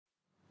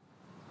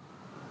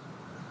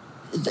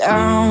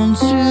down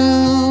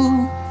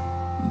to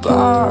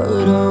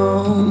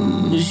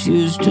bottoms.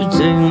 Used to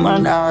take my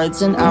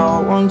nights and I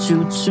want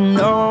you to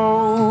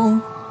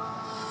know.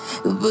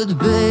 But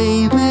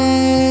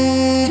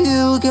baby,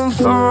 you can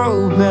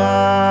fall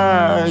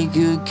back.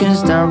 You can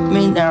stop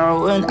me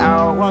now and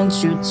I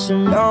want you to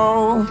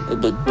know.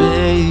 But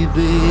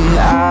baby,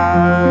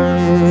 I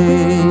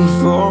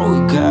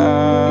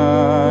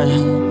forgot.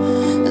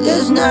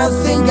 There's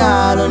nothing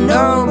I don't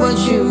know, but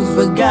you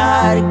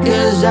forgot.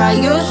 Cause I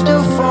used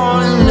to fall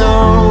in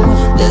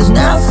love. There's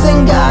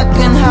nothing I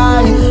can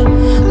hide.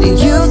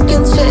 You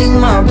can take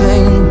my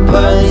pain,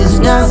 but it's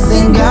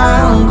nothing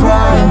I don't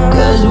cry.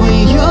 Cause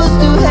we used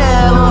to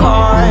have a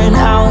heart,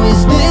 now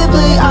it's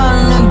deeply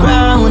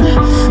underground.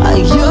 I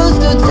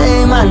used to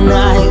take my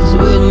nights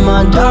with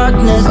my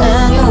darkness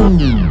and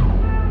you.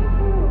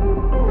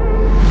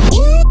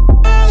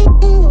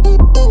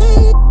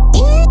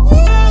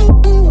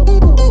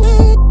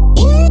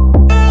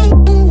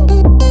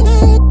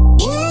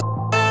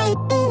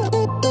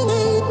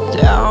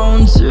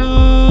 Down to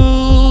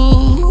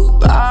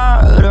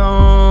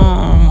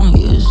bottom.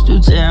 Used to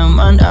tear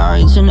my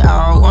nights and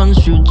I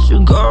want you to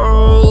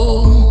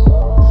go.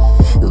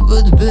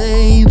 But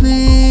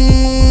baby,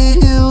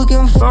 you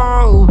can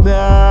fall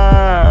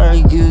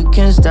back. You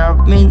can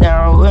stop me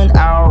now and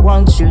I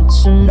want you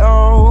to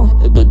know.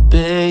 But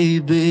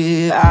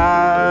baby,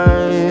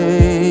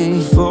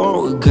 I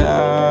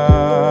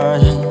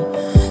forgot.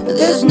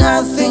 There's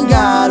nothing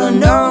I don't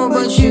know,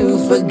 but you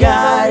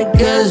forgot.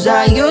 Cause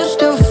I used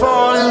to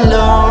fall in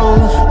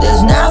love.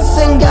 There's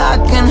nothing I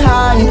can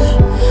hide.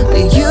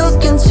 You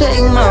can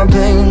take my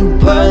pain,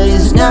 but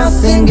it's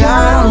nothing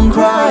I don't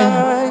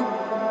cry.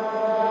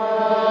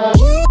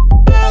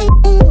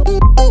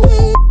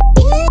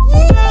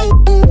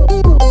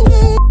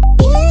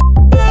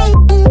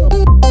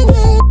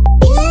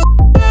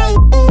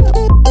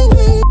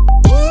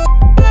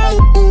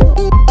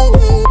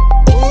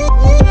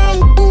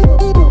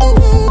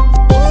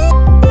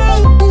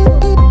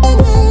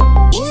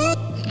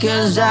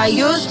 Cause I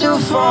used to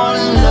fall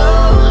in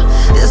love.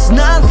 There's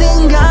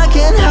nothing I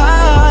can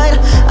hide.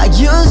 I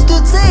used to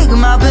take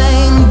my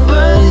pain,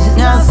 but it's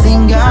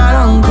nothing I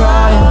don't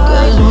cry.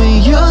 Cause we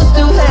used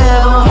to